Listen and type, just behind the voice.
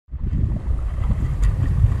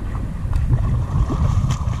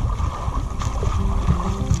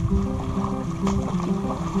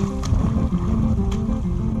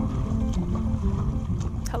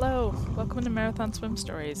Marathon Swim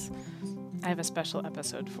Stories. I have a special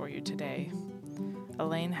episode for you today.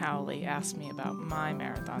 Elaine Howley asked me about my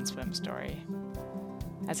marathon swim story.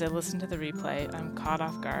 As I listen to the replay, I'm caught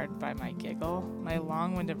off guard by my giggle, my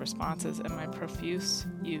long-winded responses, and my profuse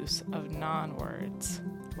use of non-words,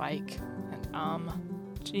 like and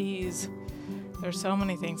geez. There's so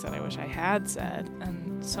many things that I wish I had said,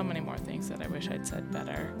 and so many more things that I wish I'd said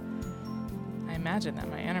better. I imagine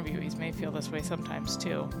that my interviewees may feel this way sometimes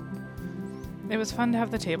too. It was fun to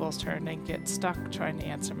have the tables turned and get stuck trying to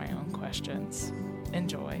answer my own questions.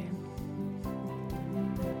 Enjoy.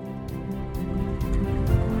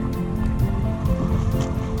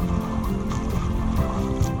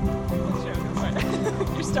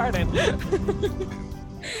 You started.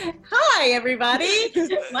 Hi, everybody.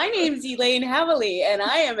 My name's Elaine Howley, and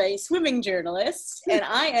I am a swimming journalist, and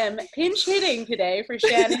I am pinch hitting today for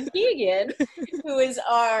Shannon Keegan, who is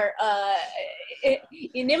our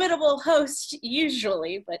inimitable host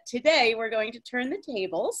usually, but today we're going to turn the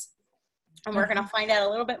tables, and we're going to find out a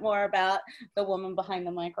little bit more about the woman behind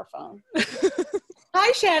the microphone.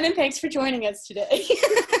 Hi, Shannon. Thanks for joining us today.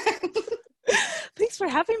 Thanks for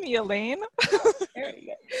having me, Elaine. Very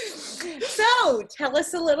good. So, tell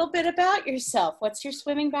us a little bit about yourself. What's your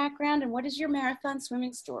swimming background, and what is your marathon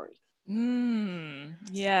swimming story?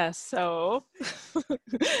 Yes, so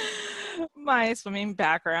my swimming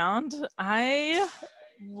background,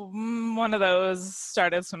 one of those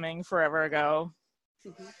started swimming forever ago,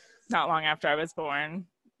 not long after I was born.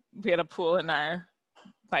 We had a pool in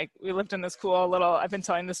we lived in this cool little, I've been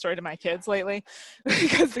telling this story to my kids lately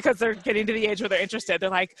because they're getting to the age where they're interested. They're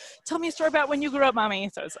like, tell me a story about when you grew up, Mommy.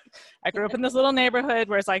 So it's like, I grew up in this little neighborhood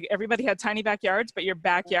where it's like everybody had tiny backyards, but your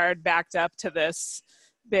backyard backed up to this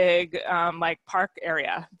big park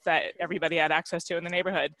area that everybody had access to in the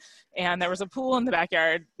neighborhood. And there was a pool in the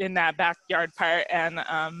backyard, in that backyard part.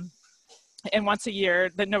 And once a year,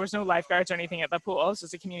 there was no lifeguards or anything at the pool. It was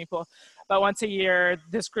just a community pool. But once a year,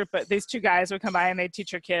 these two guys would come by and they'd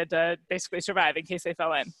teach your kid to basically survive in case they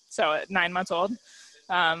fell in. So at 9 months old,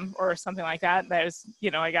 or something like that, I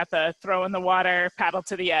got the throw in the water, paddle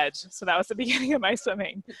to the edge. So that was the beginning of my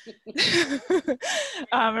swimming.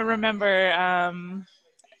 I remember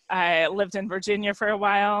I lived in Virginia for a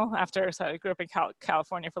while so I grew up in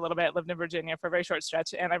California for a little bit, lived in Virginia for a very short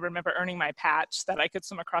stretch. And I remember earning my patch that I could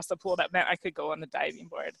swim across the pool. That meant I could go on the diving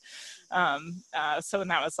board. So when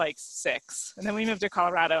that was like 6, and then we moved to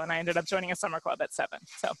Colorado and I ended up joining a summer club at 7.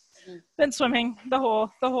 So been swimming the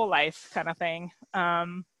whole life kind of thing.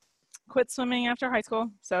 Quit swimming after high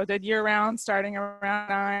school. So did year round starting around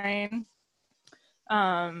 9.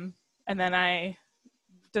 And then I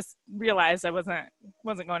just realized I wasn't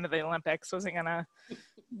going to the Olympics,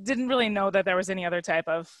 didn't really know that there was any other type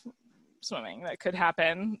of swimming that could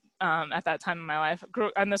happen at that time in my life.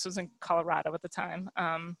 And this was in Colorado at the time.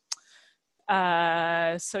 I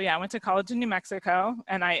went to college in New Mexico,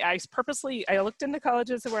 and I looked into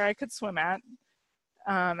colleges where I could swim at.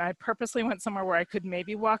 I purposely went somewhere where I could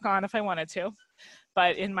maybe walk on if I wanted to.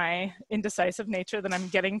 But in my indecisive nature that I'm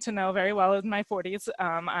getting to know very well in my 40s,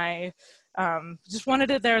 I just wanted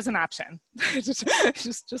it there as an option, just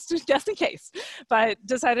in case. But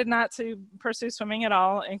decided not to pursue swimming at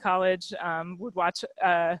all in college. Would watch.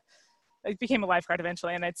 I became a lifeguard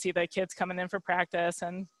eventually, and I'd see the kids coming in for practice,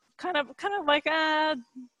 and kind of like,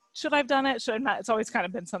 should I have done it? Should I not? It's always kind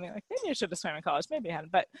of been something like, maybe I should have swam in college, maybe I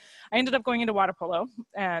hadn't. But I ended up going into water polo,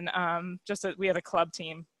 and we had a club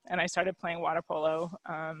team, and I started playing water polo.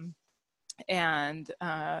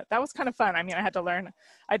 That was kind of fun. I mean, I had to learn.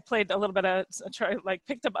 I'd played a little bit of,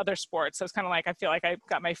 picked up other sports. So it's kind of like, I feel like I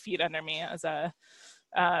got my feet under me as a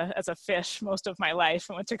fish most of my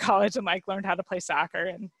life. I went to college and learned how to play soccer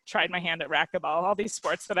and tried my hand at racquetball, all these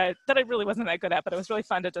sports that I really wasn't that good at, but it was really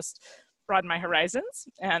fun to just broaden my horizons.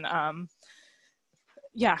 And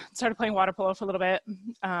started playing water polo for a little bit.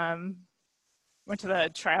 Went to the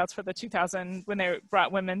tryouts for the 2000, when they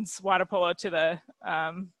brought women's water polo to the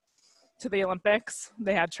Olympics.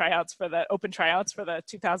 They had open tryouts for the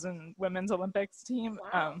 2000 women's Olympics team.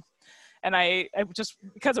 Wow. And I just,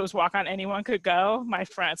 because it was walk on, anyone could go.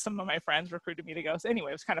 Some of my friends recruited me to go. So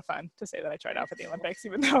anyway, it was kind of fun to say that I tried out for the Olympics,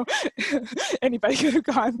 even though anybody could have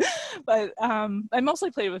gone. But I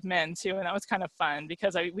mostly played with men too. And that was kind of fun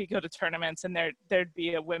because we go to tournaments, and there'd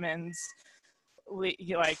be a women's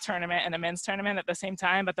tournament and a men's tournament at the same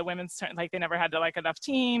time, but the women's they never had enough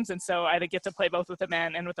teams, and so I had to get to play both with the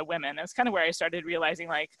men and with the women. It was kind of where I started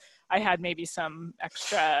realizing I had maybe some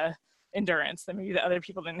extra endurance that maybe the other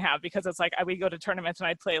people didn't have, because it's I would go to tournaments and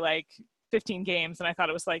I'd play 15 games, and I thought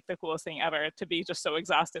it was the coolest thing ever to be just so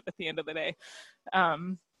exhausted at the end of the day.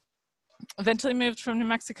 eventually moved from New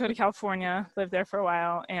Mexico to California, lived there for a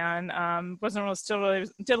while, and wasn't really, still really,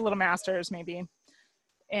 did a little master's maybe.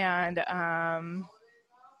 And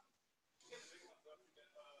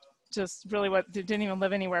just really didn't even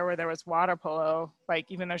live anywhere where there was water polo, like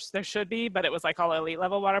even though there should be, but it was like all elite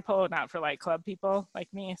level water polo, not for like club people like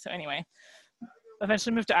me. So anyway,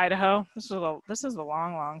 eventually moved to Idaho. This is a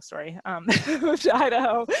long story. Moved to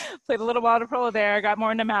Idaho, played a little water polo there, got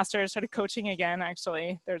more into masters, started coaching again.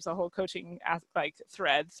 Actually, there's a whole coaching like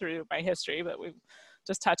thread through my history, but we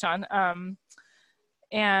just touch on.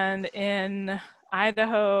 And in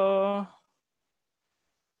Idaho,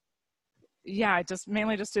 yeah, I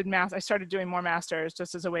mainly did I started doing more masters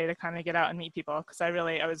just as a way to kind of get out and meet people, because I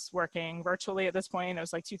was working virtually at this point. It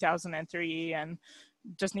was like 2003 and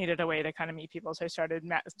just needed a way to kind of meet people. So I started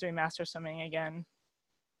doing master swimming again.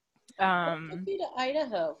 What took you to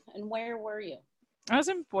Idaho, and where were you? I was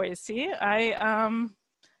in Boise. So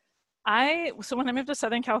when I moved to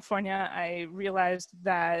Southern California, I realized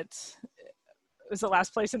that it was the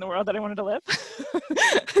last place in the world that I wanted to live.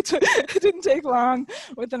 It didn't take long.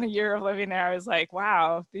 Within a year of living there, I was like,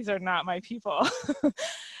 wow, these are not my people.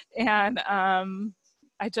 And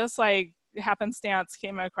I just like happenstance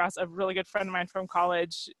came across a really good friend of mine from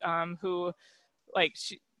college who like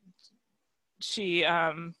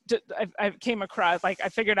I came across, like I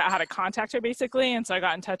figured out how to contact her basically. And so I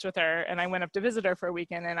got in touch with her and I went up to visit her for a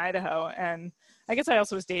weekend in Idaho. And I guess I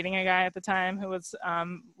also was dating a guy at the time who was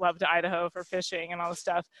loved Idaho for fishing and all this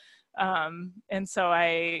stuff. And so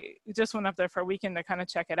I just went up there for a weekend to kind of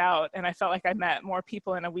check it out. And I felt like I met more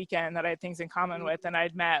people in a weekend that I had things in common with than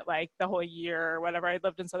I'd met like the whole year or whatever. I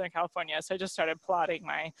lived in Southern California. So I just started plotting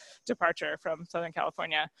my departure from Southern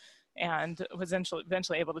California, and was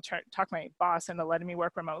eventually able to talk my boss into letting me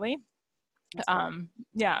work remotely.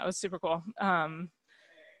 Yeah, it was super cool.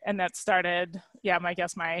 And that started, my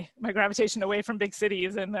gravitation away from big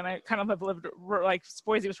cities. And then I kind of lived, like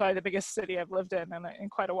Boise was probably the biggest city I've lived in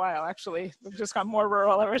quite a while, actually. We've just gone more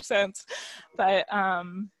rural ever since. But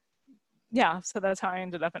yeah, so that's how I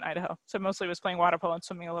ended up in Idaho. So mostly was playing water polo and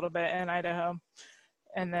swimming a little bit in Idaho.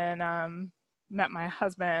 And then met my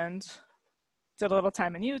husband, did a little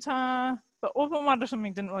time in Utah, but open water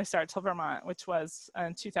swimming didn't really start till Vermont, which was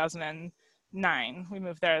in 2009. We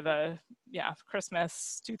moved there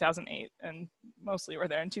Christmas 2008, and mostly we're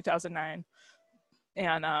there in 2009.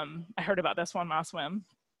 And I heard about this 1 mile swim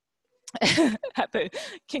at the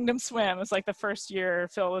Kingdom Swim. It was like the first year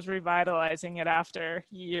Phil was revitalizing it after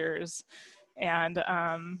years. And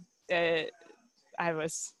I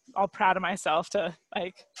was all proud of myself to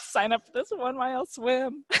like sign up for this 1 mile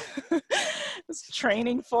swim. Was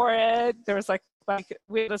training for it. There was like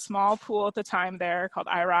we had a small pool at the time there called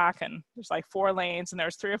IROC, and there's like 4 lanes, and there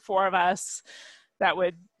was 3 or 4 of us that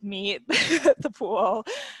would meet at the pool.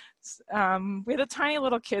 We had a tiny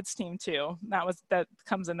little kids team too. That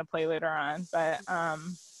comes into play later on. But my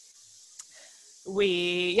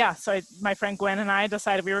friend Gwen and I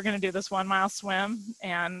decided we were going to do this 1 mile swim,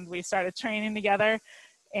 and we started training together.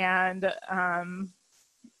 And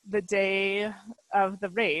the day of the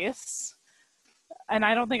race, and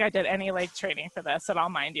I don't think I did any lake training for this at all,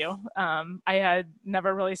 mind you. I had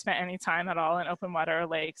never really spent any time at all in open water or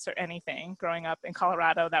lakes or anything. Growing up in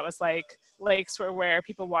Colorado, that was like lakes were where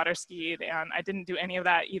people water skied, and I didn't do any of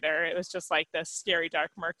that either. It was just like this scary,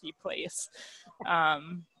 dark, murky place.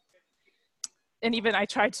 And even I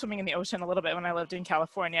tried swimming in the ocean a little bit when I lived in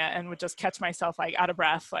California, and would just catch myself like out of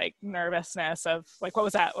breath, like nervousness of like, what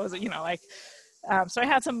was that? What was it? So I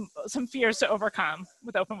had some fears to overcome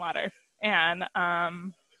with open water. And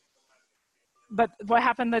but what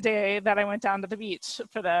happened the day that I went down to the beach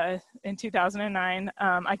in 2009,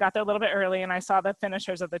 I got there a little bit early, and I saw the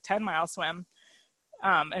finishers of the 10 mile swim.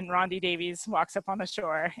 And Rondi Davies walks up on the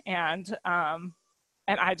shore, and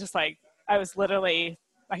I just like, I was literally,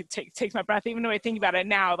 I take my breath, even though I think about it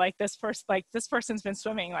now, like this person's been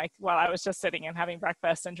swimming like while I was just sitting and having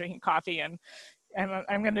breakfast and drinking coffee, and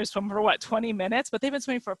I'm going to swim for 20 minutes, but they've been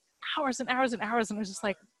swimming for hours and hours and hours. And I was just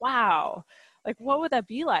like, wow, like, what would that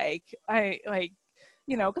be like? Cause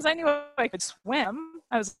I knew I could swim.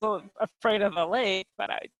 I was a little afraid of the lake, but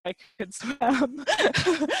I could swim.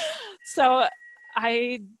 So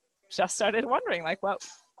I just started wondering like, what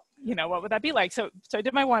would that be like? So I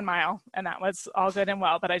did my 1 mile, and that was all good and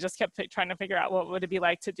well, but I just kept trying to figure out what would it be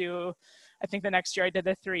like to do. I think the next year I did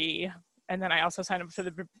the 3. And then I also signed up for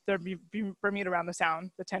the Bermuda Round the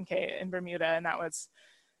Sound, the 10K in Bermuda. And that was,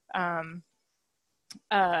 and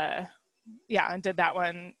did that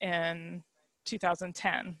one in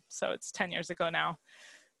 2010. So it's 10 years ago now.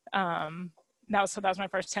 That was my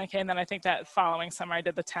first 10K. And then I think that following summer I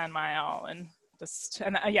did the 10 mile and just,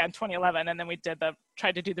 and yeah, in 2011. And then we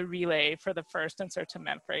tried to do the relay for the first insert to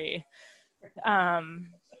Menfrey.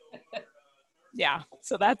 Yeah,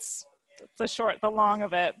 so that's the short, the long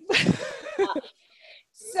of it.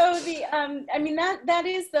 So I mean, that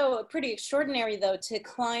is though pretty extraordinary though, to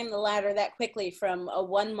climb the ladder that quickly from a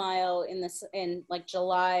 1 mile in like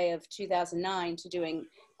July of 2009 to doing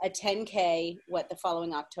a 10K the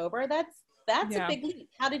following October. That's a big leap.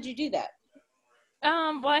 How did you do that?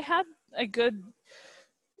 Well, I had a good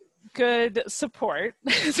support.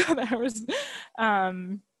 So there was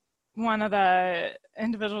one of the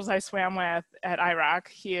individuals I swam with at IROC.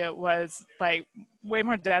 He was like way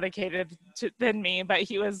more dedicated than me, but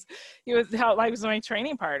he was my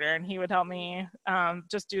training partner, and he would help me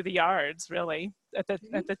just do the yards. Really, at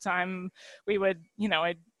the time, we would,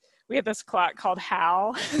 we had this clock called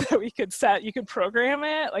HAL that we could set. You could program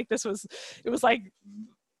it. Like it was like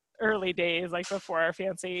early days, like before our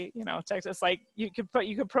fancy, Texas. Like you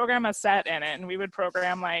could program a set in it, and we would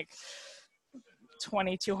program like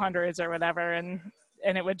 2200s or whatever, and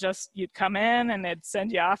it would just, you'd come in and it'd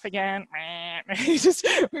send you off again. We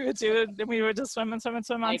would do it, and we would just swim on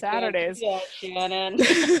Saturdays. Yeah, Shannon.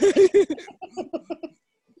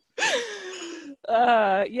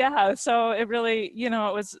 Yeah, so it really, it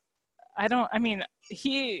was,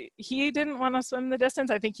 he didn't want to swim the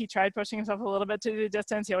distance. I think he tried pushing himself a little bit to do the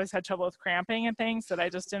distance. He always had trouble with cramping and things that I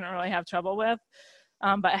just didn't really have trouble with.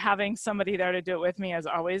 But having somebody there to do it with me has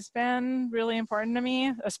always been really important to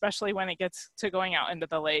me, especially when it gets to going out into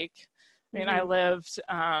the lake. I mean, I lived,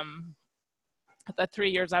 the 3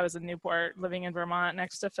 years I was in Newport, living in Vermont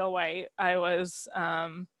next to Phil White, I was,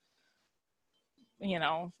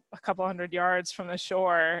 a couple hundred yards from the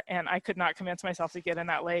shore, and I could not convince myself to get in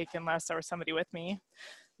that lake unless there was somebody with me.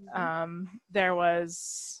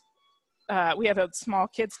 We had a small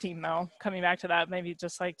kids team though, coming back to that, maybe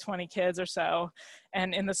just like 20 kids or so.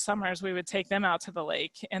 And in the summers we would take them out to the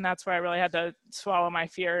lake. And that's where I really had to swallow my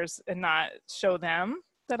fears and not show them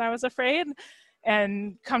that I was afraid,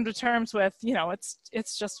 and come to terms with,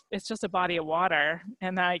 it's just a body of water.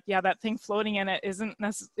 And that thing floating in it isn't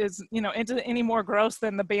any more gross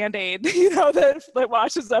than the Band-Aid, that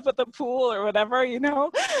washes up at the pool or whatever, and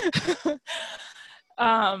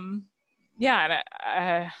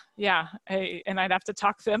I'd have to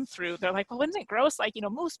talk them through. They're like, well, isn't it gross? Like,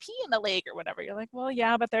 moose pee in the lake or whatever. You're like, well,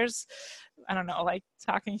 yeah, but there's, I don't know, like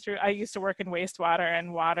talking through, I used to work in wastewater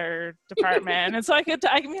and water department. And so I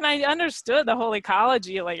understood the whole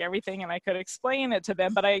ecology, like everything, and I could explain it to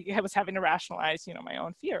them, but I was having to rationalize, my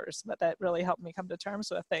own fears, but that really helped me come to terms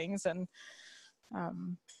with things. And,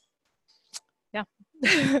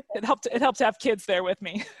 it helped to have kids there with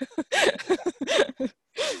me.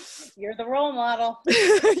 You're the role model.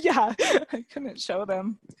 Yeah, I couldn't show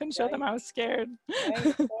them I was scared. Right,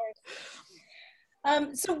 of course.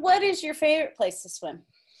 So what is your favorite place to swim?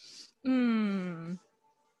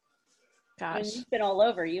 Gosh. When you've been all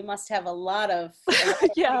over, you must have a lot of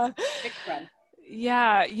yeah. pick from.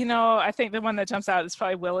 Yeah, I think the one that jumps out is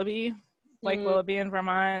probably Willoughby, Willoughby in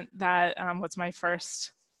Vermont. That was my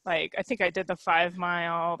first, I think I did the 5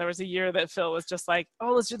 mile. There was a year that Phil was just like,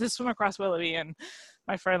 oh, let's do this swim across Willoughby. And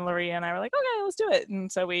my friend Laurie and I were like, okay, let's do it.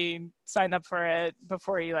 And so we signed up for it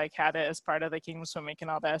before he had it as part of the Kingdom Swim Week and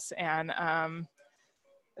all this. And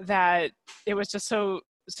that it was just so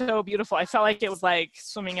beautiful. I felt like it was like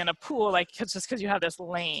swimming in a pool, just because you have this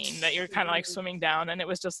lane that you're kind of swimming down. And it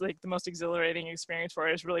was just the most exhilarating experience for it.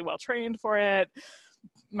 I was really well trained for it.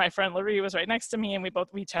 My friend Laurie was right next to me, and we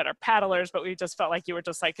each had our paddlers, but we just felt like you were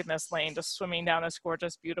just in this lane, just swimming down this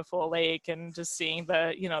gorgeous, beautiful lake, and just seeing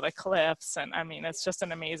the, the cliffs. And I mean, it's just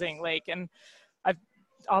an amazing lake. And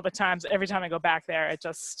every time I go back there, it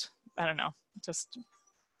just, I don't know, just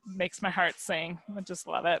makes my heart sing. I just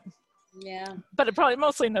love it. Yeah. But it probably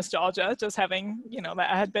mostly nostalgia, just having,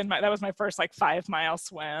 that was my first 5 mile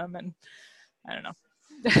swim, and I don't know.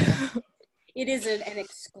 It is an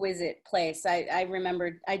exquisite place. I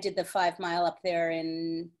remember I did the 5 mile up there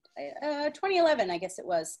in 2011, I guess it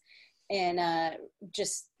was. And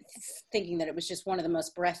just thinking that it was just one of the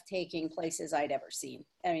most breathtaking places I'd ever seen.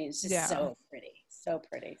 I mean, it's just so pretty, so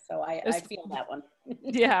pretty. So I feel that one.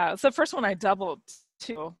 Yeah, it's the first one I doubled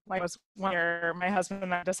too. Was 1 year my husband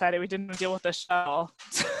and I decided we didn't deal with the shuttle.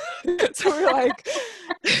 So we were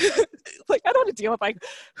I don't want to deal with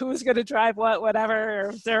who's going to drive whatever, or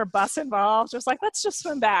is there a bus involved? Just let's just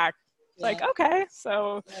swim back. Yeah. Okay.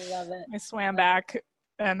 So I love it. I swam back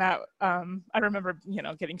And that, I remember,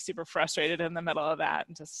 getting super frustrated in the middle of that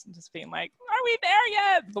and just being like, are we there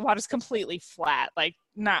yet? The water's completely flat, like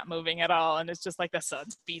not moving at all. And it's just like the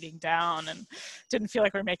sun's beating down and didn't feel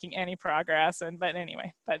like we're making any progress. But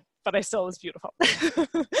anyway, but I still was beautiful.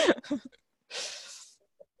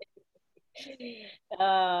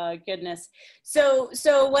 Oh, goodness. So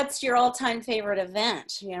what's your all-time favorite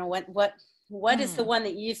event? What is the one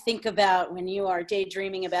that you think about when you are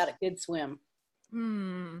daydreaming about a good swim?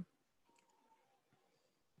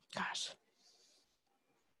 Gosh.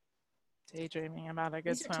 Daydreaming about a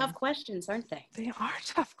good These are swim. tough questions, aren't they? They are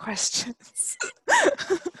tough questions.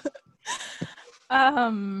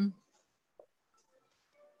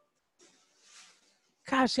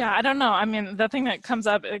 Gosh, yeah, I don't know. I mean, the thing that comes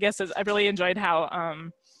up, I guess, is I really enjoyed how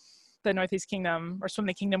the Northeast Kingdom, or Swim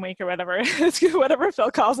the Kingdom Week, or whatever, whatever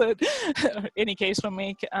Phil calls it, any case swim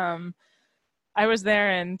week. I was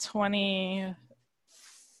there in 2015,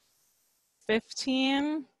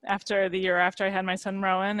 after the year after I had my son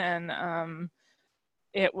Rowan, and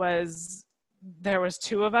there was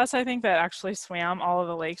two of us, I think, that actually swam all of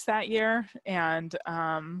the lakes that year. And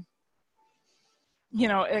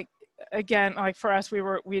again, like for us,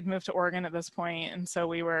 we'd moved to Oregon at this point, and so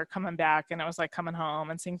we were coming back, and it was like coming home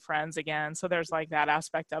and seeing friends again. So there's like that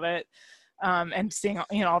aspect of it, and seeing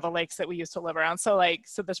all the lakes that we used to live around. So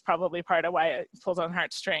that's probably part of why it pulls on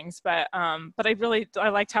heartstrings. But I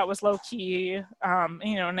liked how it was low key,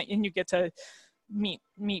 and you get to meet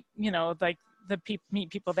meet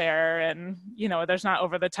people there, and there's not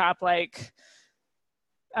over the top like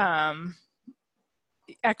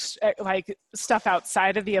like stuff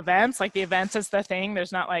outside of the events. Like the events is the thing.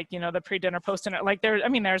 There's not like the pre-dinner, post-dinner, like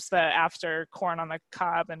there's the after corn on the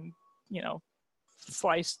cob and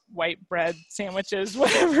sliced white bread sandwiches,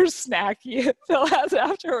 whatever snack Phil has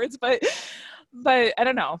afterwards, but I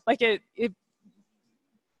don't know, like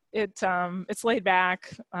it's laid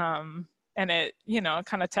back, and it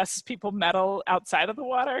kind of tests people's mettle outside of the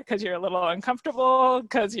water, because you're a little uncomfortable,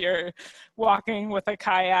 because you're walking with a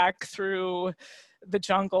kayak through the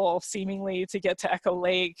jungle seemingly to get to Echo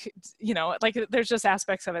Lake. Like there's just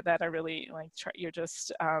aspects of it that I really like. You're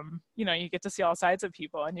just you get to see all sides of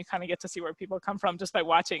people, and you kind of get to see where people come from just by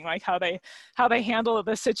watching like how they handle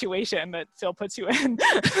the situation that Phil puts you in.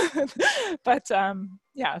 But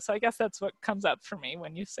yeah, so I guess that's what comes up for me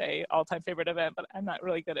when you say all-time favorite event, but I'm not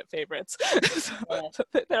really good at favorites. So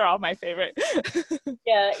they're all my favorite.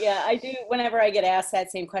 Yeah, I do. Whenever I get asked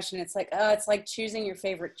that same question, it's like, it's like choosing your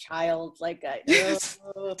favorite child. Like, I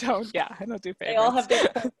don't do favorites. They all have their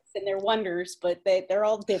points and their wonders, but they're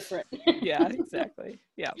all different. Yeah, exactly.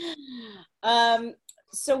 Yeah.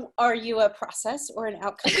 So are you a process or an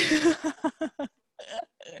outcome?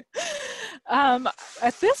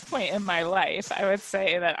 At this point in my life, I would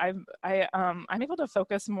say that I'm able to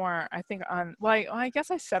focus more, I think, on, I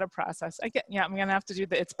guess I set a process. I'm gonna have to do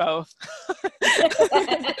it's both.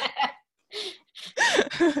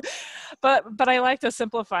 But I like to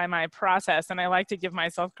simplify my process, and I like to give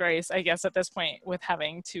myself grace. I guess at this point, with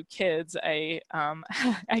having two kids, I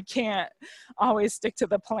can't always stick to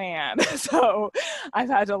the plan. So I've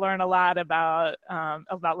had to learn a lot about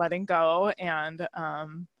letting go, and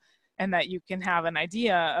that you can have an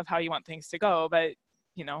idea of how you want things to go, but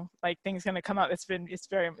like things going to come up. It's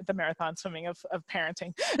very the marathon swimming of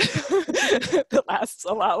parenting that lasts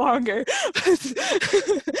a lot longer.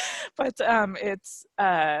 But it's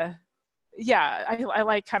yeah, I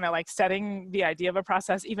like kind of like setting the idea of a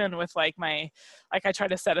process, even with like I try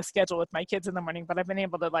to set a schedule with my kids in the morning, but I've been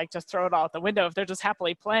able to like just throw it all out the window. If they're just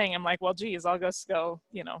happily playing, I'm like, well, geez, I'll just go,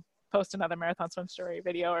 post another marathon swim story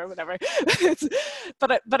video or whatever.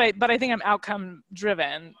 But I think I'm outcome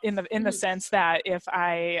driven in the sense that if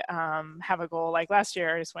I have a goal, like last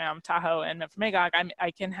year I swam Tahoe and Magog,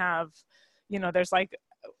 I can have, there's like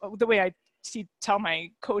the way I tell my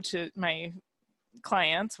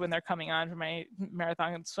clients when they're coming on for my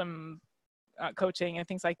marathon swim coaching and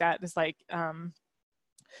things like that, is like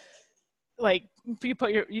you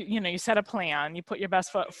put you set a plan, you put your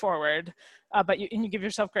best foot forward, but you give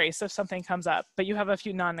yourself grace if something comes up, but you have a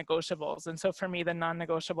few non-negotiables. And so for me, the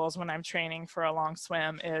non-negotiables when I'm training for a long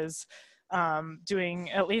swim is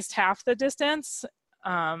doing at least half the distance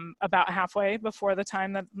about halfway before the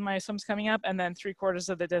time that my swim's coming up, and then 3/4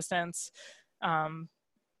 of the distance,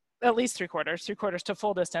 at least 3/4 to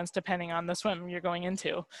full distance, depending on the swim you're going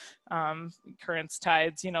into. Currents,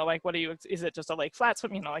 tides, like is it just a lake flat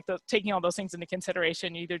swim? Like taking all those things into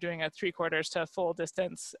consideration, you're either doing a 3/4 to full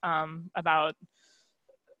distance about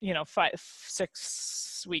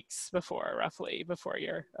 5-6 weeks roughly before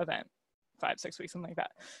your event, 5-6 weeks, something like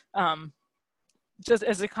that. just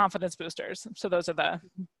as the confidence boosters. So those are the,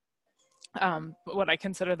 what I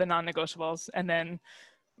consider the non-negotiables. And then,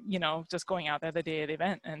 you know, just going out there the day of the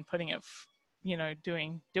event and putting it, you know,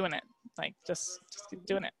 doing it, like just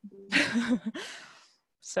doing it.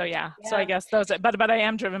 So yeah, so I guess those, but I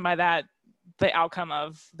am driven by that, the outcome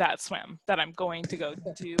of that swim that I'm going to go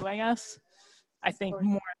do, I guess. I think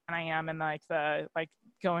more than I am in like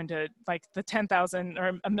going to like the 10,000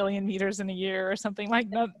 or a million meters in a year or something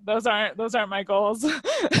like that. Those aren't my goals.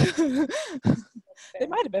 They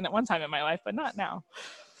might have been at one time in my life, but not now.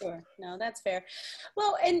 Sure. No, that's fair.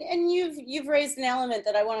 Well, and you've raised an element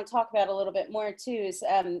that I want to talk about a little bit more too, is,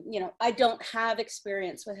 you know, I don't have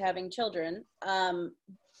experience with having children.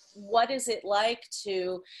 What is it like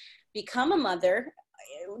to become a mother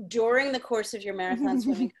during the course of your marathon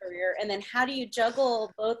swimming career? And then how do you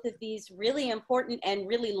juggle both of these really important and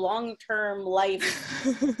really long-term life,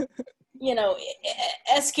 you know,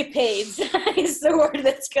 escapades is the word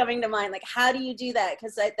that's coming to mind. Like, how do you do that?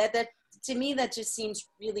 Because that to me, that just seems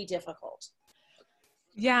really difficult.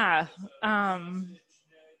 Yeah.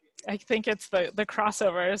 I think it's the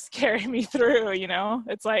crossovers carry me through, you know.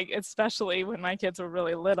 It's like, especially when my kids were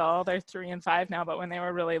really little. They're 3 and 5 now, but when they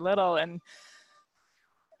were really little, and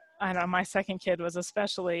I don't know, my second kid was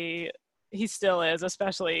especially, he still is,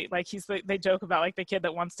 especially like they joke about like the kid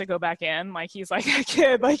that wants to go back in. Like he's like a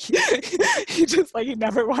kid, like he just like, he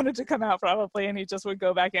never wanted to come out probably, and he just would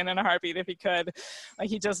go back in a heartbeat if he could.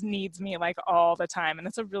 Like he just needs me like all the time, and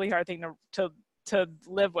it's a really hard thing to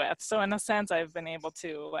live with. So in a sense, I've been able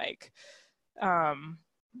to like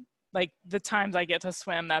the times I get to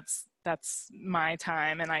swim, that's my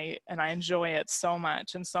time, and I enjoy it so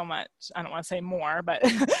much. I don't want to say more, but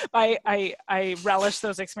I relish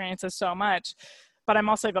those experiences so much. But I'm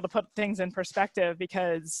also able to put things in perspective,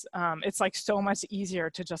 because it's like so much easier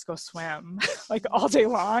to just go swim like all day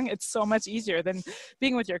long. It's so much easier than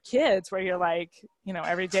being with your kids, where you're like, you know,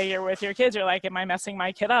 every day you're with your kids, you're like, am I messing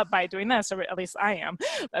my kid up by doing this? Or at least I am.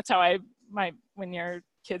 That's how when your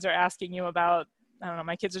kids are asking you about, I don't know,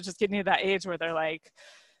 my kids are just getting to that age where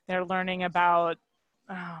they're learning about,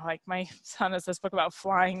 like my son has this book about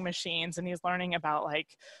flying machines, and he's learning about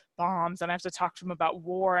like bombs, and I have to talk to him about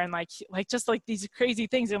war, and like just like these crazy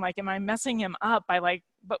things. And like, am I messing him up by like,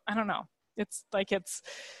 but I don't know. It's like, it's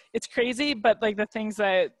crazy, but like the things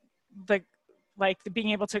that like being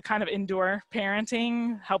able to kind of endure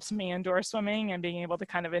parenting helps me endure swimming, and being able to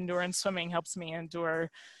kind of endure in swimming helps me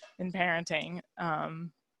endure in parenting.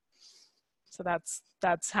 So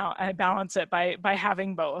that's how I balance it, by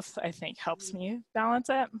having both, I think helps me balance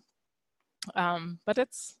it. But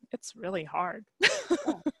it's really hard.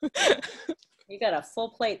 You got a full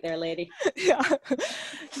plate there, lady.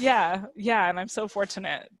 Yeah. And I'm so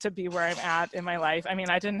fortunate to be where I'm at in my life. I mean,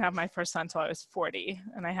 I didn't have my first son till I was 40,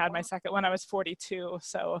 and I had my second when I was 42.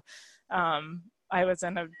 So I was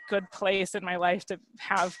in a good place in my life to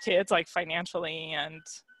have kids, like financially, and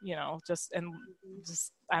you know, just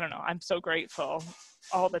I don't know, I'm so grateful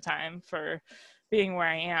all the time for being where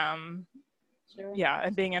I am. Sure. Yeah,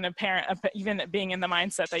 and being a parent, even being in the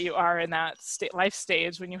mindset that you are in that life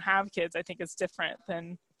stage when you have kids, I think is different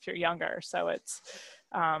than if you're younger. So it's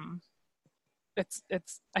I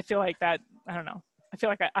feel like that, I don't know, I feel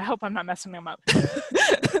like I hope I'm not messing them up.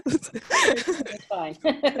 It's fine.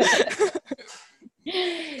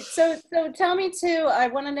 So tell me too, I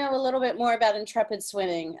want to know a little bit more about Intrepid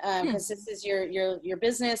Swimming, because this is your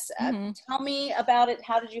business. Tell me about it.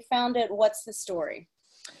 How did you found it? What's the story?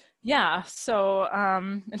 Yeah, so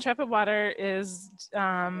Intrepid Water is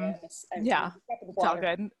yes, yeah, it's all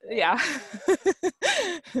good. Yeah.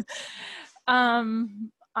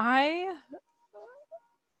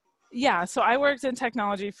 So I worked in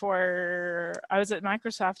technology I was at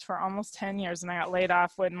Microsoft for almost 10 years, and I got laid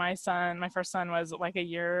off when my first son was like a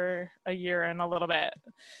year and a little bit.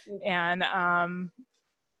 And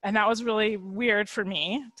that was really weird for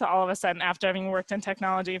me to all of a sudden, after having worked in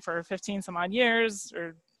technology for 15 some odd years,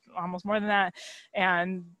 or almost more than that,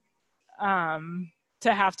 and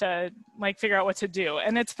to have to like figure out what to do.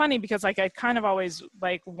 And it's funny because like I kind of always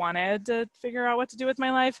like wanted to figure out what to do with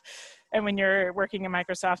my life. And when you're working in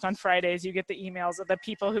Microsoft on Fridays, you get the emails of the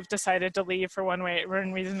people who've decided to leave for one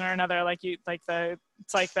reason or another. I've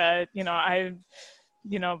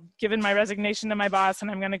given my resignation to my boss, and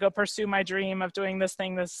I'm going to go pursue my dream of doing this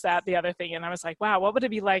thing, this, that, the other thing. And I was like, wow, what would it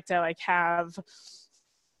be like to like have,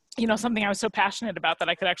 something I was so passionate about that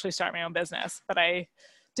I could actually start my own business. But I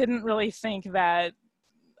didn't really think that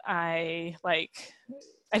I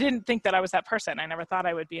didn't think that I was that person. I never thought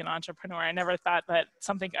I would be an entrepreneur. I never thought that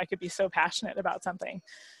I could be so passionate about something.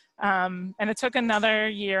 And it took another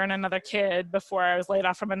year and another kid before I was laid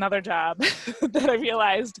off from another job that I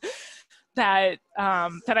realized that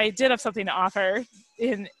that I did have something to offer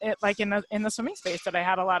in it, like in the swimming space, that I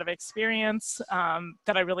had a lot of experience,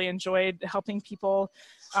 that I really enjoyed helping people.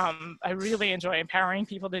 I really enjoy empowering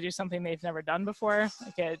people to do something they've never done before.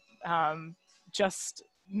 Like it just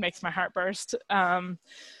makes my heart burst. And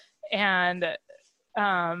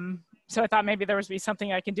so I thought maybe there would be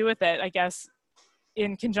something I can do with it. I guess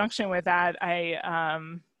in conjunction with that, I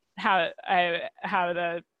had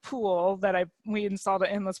a pool that we installed an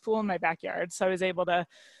endless pool in my backyard. So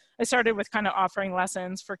I started with kind of offering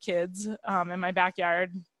lessons for kids in my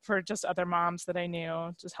backyard for just other moms that I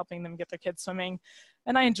knew, just helping them get their kids swimming.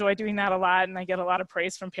 And I enjoy doing that a lot, and I get a lot of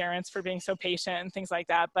praise from parents for being so patient and things like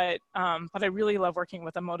that. But I really love working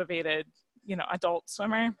with a motivated, adult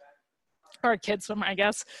swimmer, or a kid swimmer, I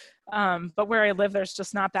guess. But where I live, there's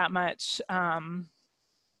just not that much.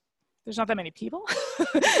 There's not that many people.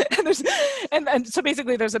 and so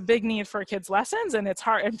basically there's a big need for kids lessons, and it's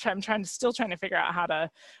hard. I'm still trying to figure out how to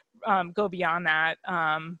go beyond that.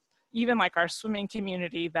 Even like our swimming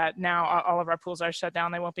community, that now all of our pools are shut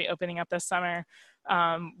down. They won't be opening up this summer.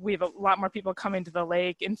 We have a lot more people coming to the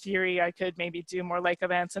lake. In theory, I could maybe do more lake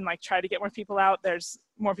events and like try to get more people out. There's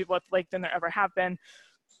more people at the lake than there ever have been.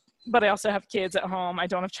 But I also have kids at home. I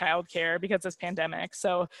don't have childcare because it's pandemic.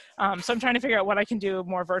 So I'm trying to figure out what I can do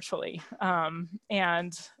more virtually. I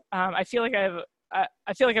feel like I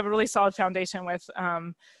have a really solid foundation with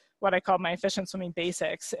what I call my efficient swimming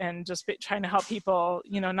basics, and just trying to help people,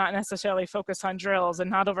 not necessarily focus on drills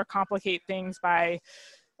and not overcomplicate things by,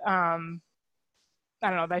 I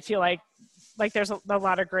don't know. I feel like there's a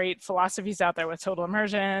lot of great philosophies out there with total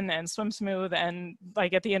immersion and swim smooth. And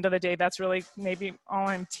like at the end of the day, that's really maybe all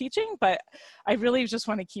I'm teaching, but I really just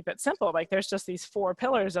want to keep it simple. Like there's just these 4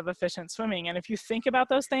 pillars of efficient swimming. And if you think about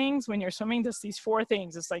those things when you're swimming, just these 4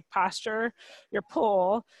 things, it's like posture, your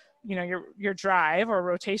pull, your drive or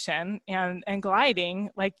rotation, and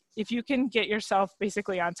gliding. Like if you can get yourself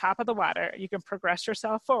basically on top of the water, you can progress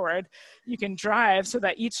yourself forward, you can drive so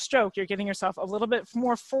that each stroke you're getting yourself a little bit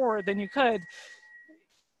more forward than you could.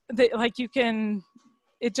 It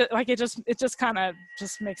just kind of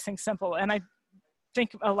just makes things simple. And I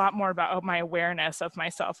think a lot more about my awareness of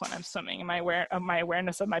myself when I'm swimming, and my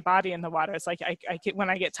awareness of my body in the water. It's like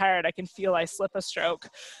when I get tired, I can feel I slip a stroke.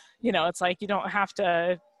 It's like you don't have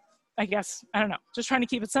to, I guess, I don't know, just trying to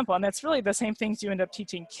keep it simple. And that's really the same things you end up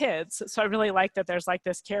teaching kids. So I really like that there's like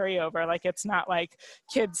this carryover. Like it's not like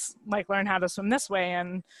kids like learn how to swim this way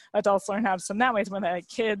and adults learn how to swim that way. When they're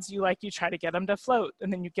kids, you try to get them to float,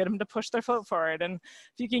 and then you get them to push their float forward. And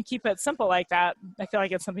if you can keep it simple like that, I feel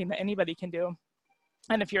like it's something that anybody can do.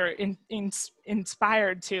 And if you're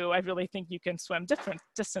inspired to, I really think you can swim different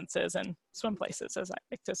distances and swim places, as I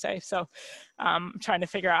like to say. So I'm trying to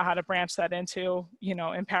figure out how to branch that into,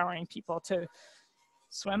 empowering people to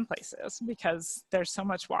swim places, because there's so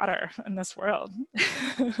much water in this world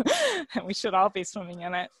and we should all be swimming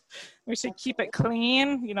in it. We should keep it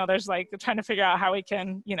clean. There's like trying to figure out how we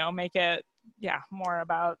can, make it, more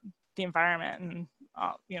about the environment and,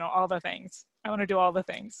 all the things. I want to do all the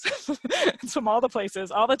things, swim all the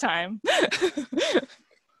places, all the time. I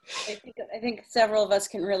think several of us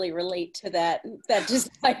can really relate to that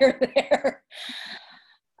desire there.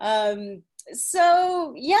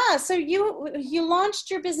 So you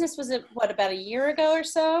launched your business, was it about a year ago or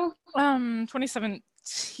so? 2017.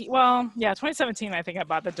 Well, yeah, 2017. I think I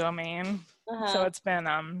bought the domain. So it's been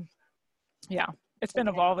it's been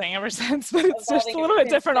evolving ever since, but it's just a little bit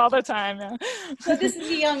different all the time. Yeah. So this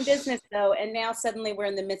is a young business though, and now suddenly we're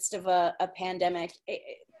in the midst of a pandemic.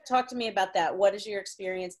 Talk to me about that. What has your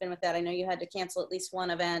experience been with that? I know you had to cancel at least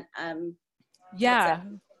one event.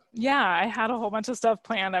 Yeah, I had a whole bunch of stuff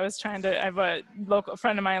planned. I have a local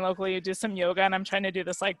friend of mine locally who does some yoga, and I'm trying to do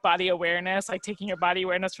this like body awareness, like taking your body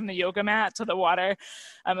awareness from the yoga mat to the water.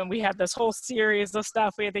 And we had this whole series of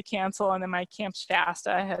stuff we had to cancel. And then my Camp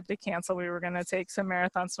Shasta I had to cancel. We were going to take some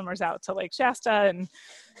marathon swimmers out to Lake Shasta and,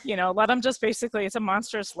 let them just basically, it's a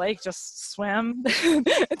monstrous lake, just swim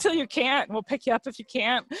until you can't. We'll pick you up if you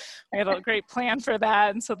can't. We had a great plan for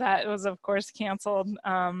that. And so that was, of course, canceled.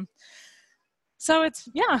 So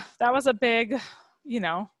that was a big,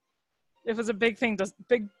 it was a big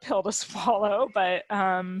pill to swallow. But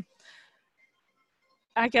I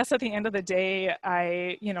guess at the end of the day,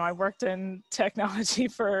 I worked in technology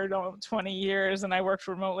for 20 years, and I worked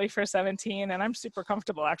remotely for 17, and I'm super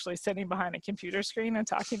comfortable actually sitting behind a computer screen and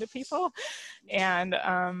talking to people. And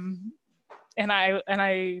I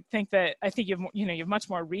think you have much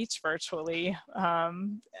more reach virtually.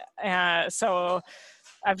 So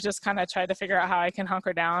I've just kind of tried to figure out how I can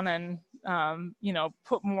hunker down and, you know,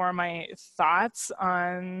 put more of my thoughts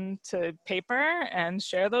on to paper and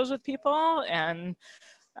share those with people. And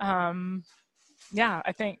yeah,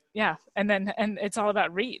 I think, yeah. And it's all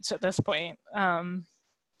about reach at this point.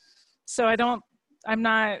 So I'm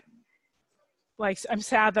not like, I'm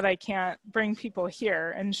sad that I can't bring people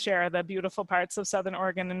here and share the beautiful parts of Southern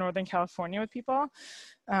Oregon and Northern California with people.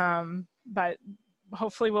 But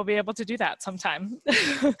hopefully we'll be able to do that sometime.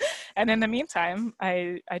 And in the meantime,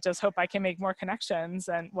 I just hope I can make more connections.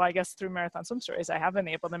 And well, I guess through Marathon Swim Stories, I have been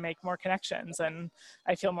able to make more connections, and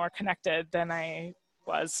I feel more connected than I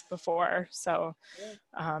was before. So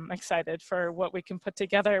I'm excited for what we can put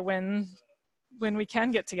together when we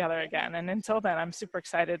can get together again. And until then, I'm super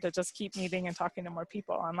excited to just keep meeting and talking to more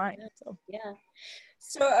people online. So. Yeah.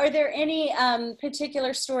 So are there any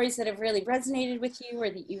particular stories that have really resonated with you, or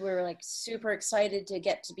that you were like super excited to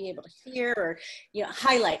get to be able to hear, or, you know,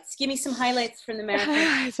 highlights? Give me some highlights from the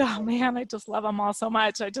marathon. Oh man, I just love them all so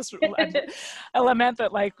much. I lament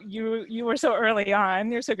that like you were so early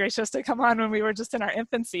on. You're so gracious to come on when we were just in our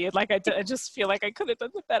infancy. Like I just feel like I could have done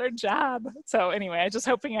a better job. So anyway, I'm just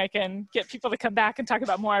hoping I can get people to come back and talk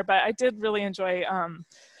about more. But I did really enjoy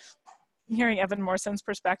hearing Evan Morson's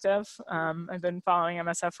perspective. I've been following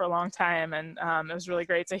MSF for a long time, and it was really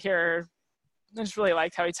great to hear. I just really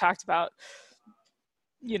liked how he talked about,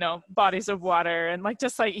 you know, bodies of water, and like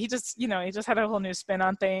he just had a whole new spin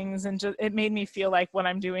on things, and just it made me feel like what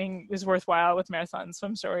I'm doing is worthwhile with Marathon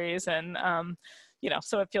Swim Stories. And you know,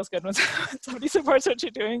 so it feels good when somebody supports what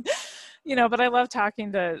you're doing, you know. But I love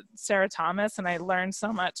talking to Sarah Thomas, and I learned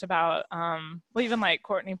so much about, well, even like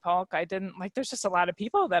Courtney Polk. There's just a lot of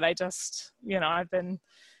people that I just, you know, I've been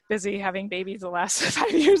busy having babies the last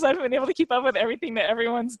 5 years. I've been able to keep up with everything that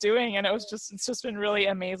everyone's doing. And it's just been really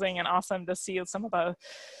amazing and awesome to see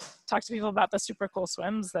talk to people about the super cool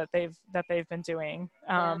swims that they've been doing.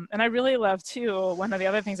 And I really love too, one of the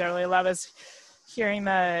other things I really love is hearing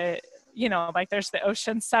you know, like there's the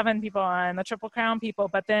Ocean 7 people and the Triple Crown people,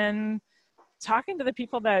 but then talking to the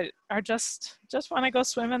people that are just want to go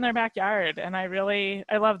swim in their backyard. And I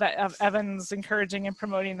love that Evan's encouraging and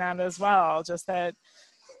promoting that as well. Just that,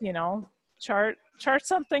 you know, chart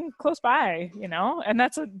something close by, you know. And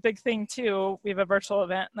that's a big thing too. We have a virtual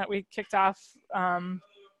event that we kicked off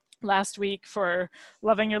last week for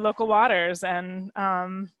loving your local waters. And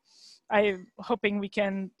I'm hoping we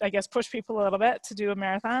can, I guess, push people a little bit to do a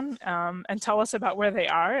marathon and tell us about where they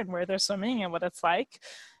are and where they're swimming and what it's like.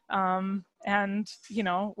 And, you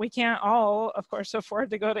know, we can't all, of course, afford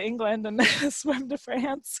to go to England and swim to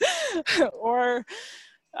France or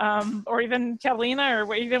even Catalina,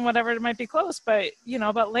 or even whatever it might be close. But, you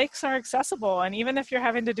know, but lakes are accessible. And even if you're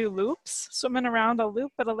having to do loops, swimming around a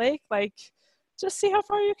loop at a lake, like, just see how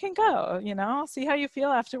far you can go, you know, see how you feel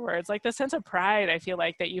afterwards. Like the sense of pride I feel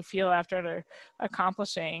like that you feel after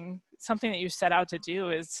accomplishing something that you set out to do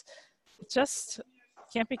is just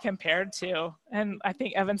can't be compared to. And I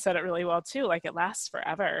think Evan said it really well too, like it lasts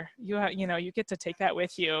forever. You know, you get to take that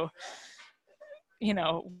with you, you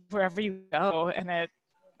know, wherever you go. And I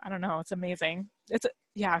don't know, it's amazing. It's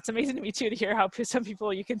amazing to me too, to hear how some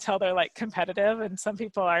people, you can tell they're like competitive, and some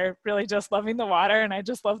people are really just loving the water. And I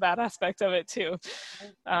just love that aspect of it too.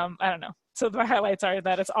 I don't know. So the highlights are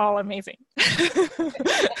that it's all amazing.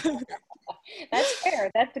 That's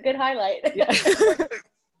fair. That's a good highlight. Yeah.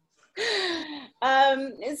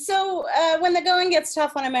 So when the going gets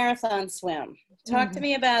tough on a marathon swim, talk to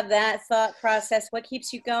me about that thought process. What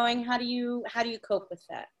keeps you going? How do you cope with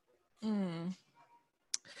that?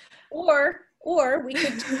 Or we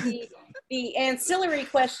could do the ancillary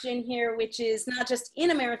question here, which is not just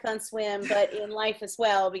in a marathon swim, but in life as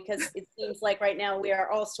well, because it seems like right now we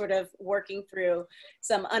are all sort of working through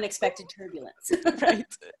some unexpected turbulence. Right.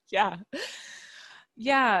 Yeah.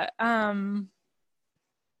 Yeah.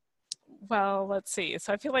 Well, let's see.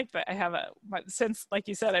 So I feel like I have since, like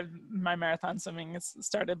you said, my marathon swimming has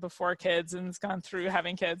started before kids and it's gone through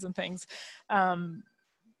having kids and things.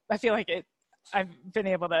 I feel like I've been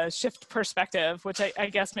able to shift perspective, which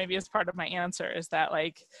I guess maybe is part of my answer, is that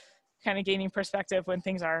like kind of gaining perspective when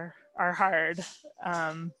things are hard,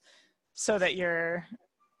 so that you're,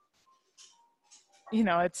 you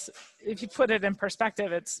know, if you put it in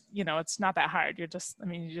perspective, it's, you know, it's not that hard. You're just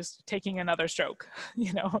taking another stroke,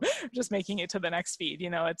 you know, just making it to the next speed,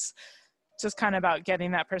 you know. It's just kind of about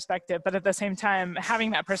getting that perspective. But at the same time,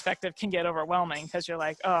 having that perspective can get overwhelming, because you're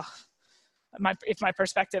like, oh, if my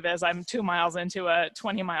perspective is I'm 2 miles into a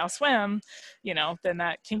 20-mile swim, you know, then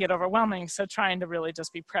that can get overwhelming. So trying to really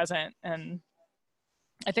just be present. And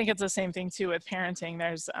I think it's the same thing too with parenting.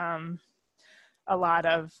 There's, a lot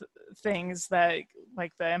of things that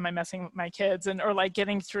like the am I messing with my kids, and or like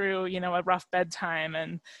getting through, you know, a rough bedtime,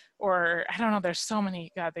 and or I don't know, there's so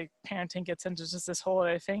many, God, the parenting gets into just this whole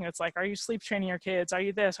other thing. It's like, are you sleep training your kids? Are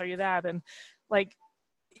you this? Are you that? And like,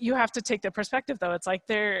 you have to take the perspective though. It's like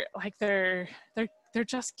they're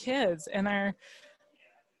just kids, and they're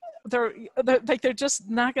like, they're just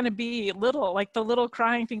not going to be little, like the little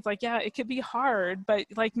crying things. Like, yeah, it could be hard, but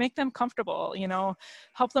like make them comfortable, you know,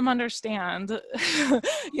 help them understand,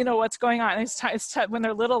 you know, what's going on. When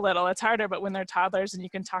they're little, it's harder, but when they're toddlers and you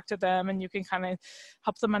can talk to them and you can kind of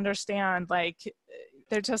help them understand, like,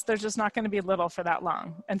 they're just not going to be little for that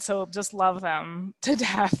long. And so just love them to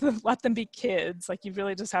death. Let them be kids. Like, you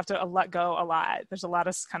really just have to let go a lot. There's a lot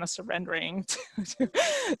of kind of surrendering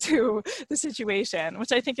to the situation,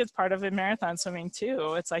 which I think is part of in marathon swimming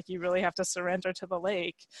too. It's like, you really have to surrender to the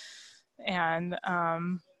lake, and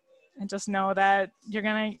just know that you're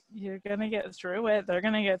gonna get through it. They're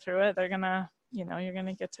gonna get through it. They're gonna, you know, you're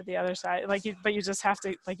gonna get to the other side. But you just have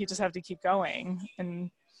to keep going.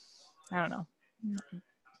 And I don't know.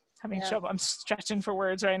 Having trouble. I'm stretching for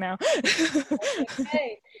words right now.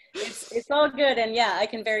 Okay. It's all good. And yeah, I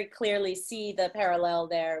can very clearly see the parallel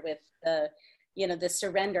there with the, you know, the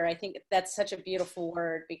surrender. I think that's such a beautiful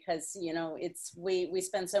word, because, you know, we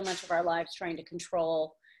spend so much of our lives trying to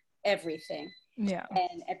control everything. Yeah.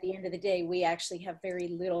 And at the end of the day, we actually have very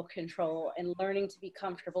little control, and learning to be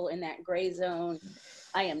comfortable in that gray zone.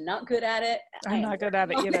 I am not good at it. I'm not good at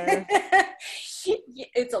it either.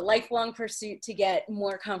 It's a lifelong pursuit to get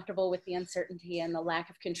more comfortable with the uncertainty and the lack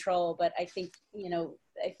of control. But I think, you know,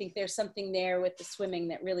 there's something there with the swimming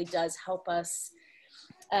that really does help us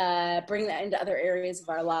bring that into other areas of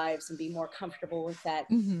our lives and be more comfortable with that,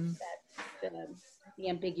 the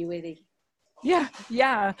ambiguity. Yeah.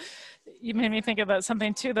 You made me think about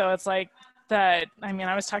something too, though. It's like that, I mean,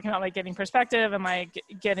 I was talking about like getting perspective and like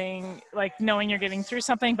getting, like knowing you're getting through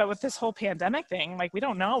something, but with this whole pandemic thing, like we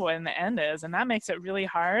don't know when the end is, and that makes it really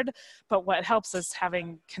hard. But what helps is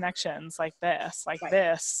having connections like this,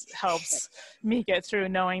 this helps me get through,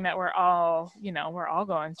 knowing that we're all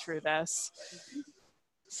going through this.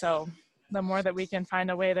 So the more that we can find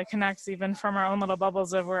a way to connect, even from our own little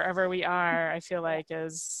bubbles of wherever we are, I feel like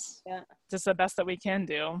is just the best that we can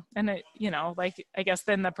do. And it, you know, like, I guess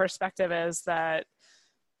then the perspective is that,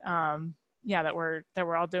 that we're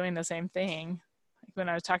all doing the same thing. Like when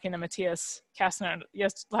I was talking to Matthias Kastner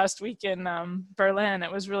last week in Berlin,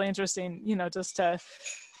 it was really interesting, you know, just to,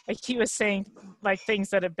 like, he was saying like things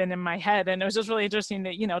that have been in my head, and it was just really interesting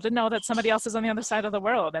to, you know, to know that somebody else is on the other side of the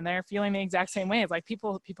world and they're feeling the exact same way. It's like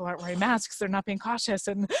people aren't wearing masks, they're not being cautious,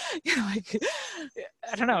 and, you know, like,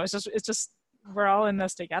 I don't know, it's just we're all in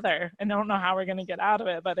this together, and I don't know how we're going to get out of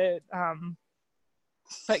it, but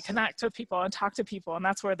connect with people and talk to people. And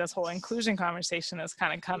that's where this whole inclusion conversation is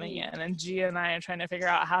kind of coming in, and Gia and I are trying to figure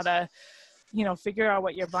out how to, you know, figure out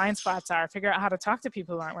what your blind spots are, figure out how to talk to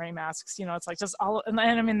people who aren't wearing masks. You know, it's like just all, and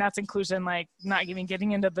I mean, that's inclusion, like not even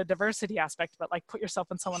getting into the diversity aspect, but like put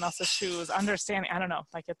yourself in someone else's shoes, understanding, I don't know,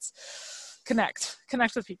 like it's connect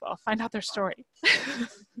with people, find out their story.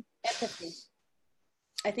 Empathy.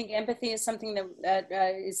 I think empathy is something that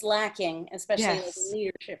is lacking, especially in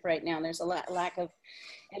leadership right now. There's a lack of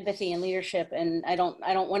empathy in leadership, and I don't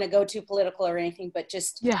want to go too political or anything, but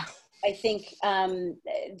just I think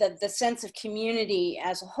the sense of community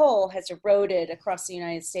as a whole has eroded across the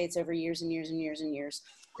United States over years and years and years and years.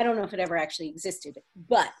 I don't know if it ever actually existed,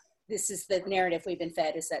 but this is the narrative we've been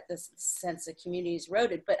fed, is that this sense of community is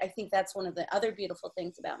eroded. But I think that's one of the other beautiful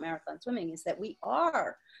things about marathon swimming, is that we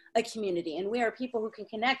are a community, and we are people who can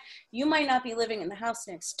connect. You might not be living in the house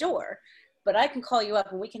next door, but I can call you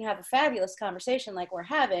up and we can have a fabulous conversation like we're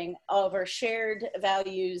having over shared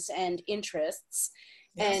values and interests.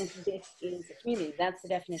 And this is a community. That's the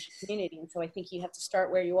definition of community. And so I think you have to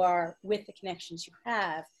start where you are with the connections you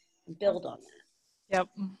have and build on that.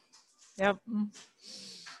 Yep.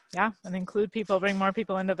 Yeah, and include people, bring more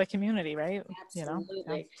people into the community, right? Absolutely.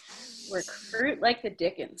 You know? Recruit like the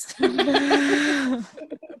Dickens.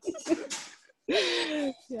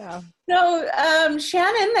 Yeah. So,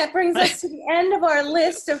 Shannon, that brings us to the end of our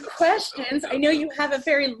list of questions. I know you have a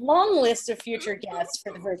very long list of future guests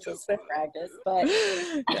for the virtual Swift practice, but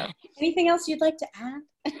anything else you'd like to add?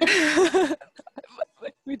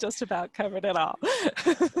 We just about covered it all.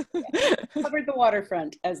 Covered the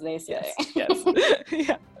waterfront, as they say. Yes.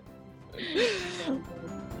 Yeah.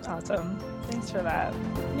 Awesome. Thanks for that.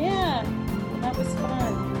 Yeah, that was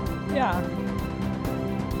fun. Yeah.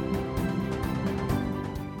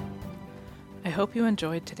 I hope you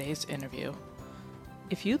enjoyed today's interview.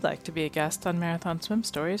 If you'd like to be a guest on Marathon Swim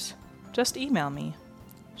Stories, just email me,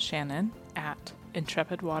 Shannon at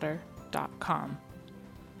intrepidwater.com.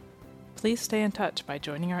 Please stay in touch by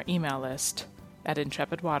joining our email list at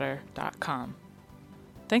intrepidwater.com.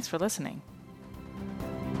 Thanks for listening.